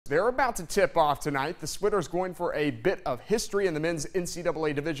They're about to tip off tonight. The Splitters going for a bit of history in the men's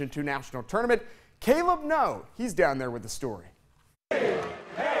NCAA Division II National Tournament. Caleb No, he's down there with the story.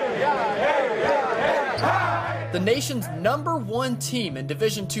 The nation's #1 team in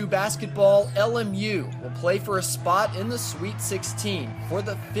Division II basketball, LMU, will play for a spot in the Sweet 16 for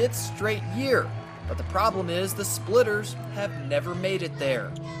the 5th straight year. But the problem is the Splitters have never made it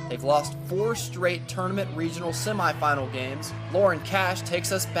there. They've lost 4 straight tournament regional semifinal games. Lauren Cash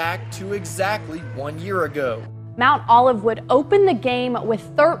takes us back to exactly 1 year ago. Mount Olive would open the game with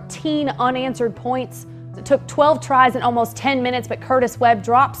 13 unanswered points. It took 12 tries in almost 10 minutes, but Curtis Webb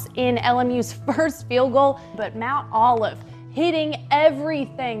drops in LMU's first field goal. But Mount Olive hitting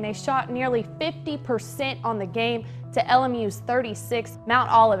everything. They shot nearly 50% on the game to LMU's 36. Mount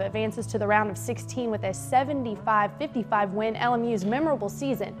Olive advances to the round of 16 with a 75-55 win. LMU's memorable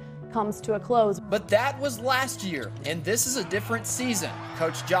season comes to a close. But that was last year, and this is a different season.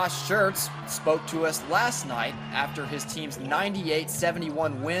 Coach Josh Schertz spoke to us last night after his team's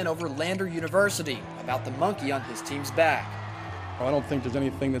 98-71 win over Lander University about the monkey on his team's back. I don't think there's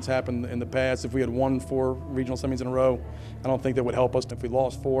anything that's happened in the past. If we had won 4 regional semis in a row, I don't think that would help us. If we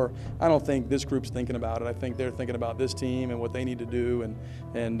lost 4, I don't think this group's thinking about it. I think they're thinking about this team and what they need to do,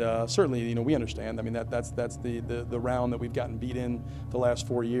 and certainly, we understand. I mean, that's the round that we've gotten beat in the last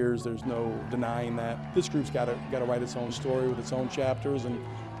 4 years. There's no denying that. This group's got to write its own story with its own chapters, and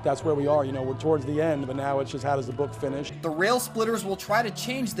that's where we are. We're towards the end, but now it's just how does the book finish. The Rail Splitters will try to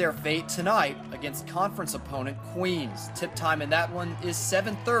change their fate tonight against conference opponent Queens. Tip time in that one is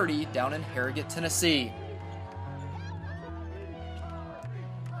 7:30 down in Harrogate, Tennessee.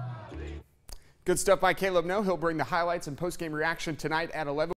 Good stuff by Caleb No. He'll bring the highlights and post-game reaction tonight at 11.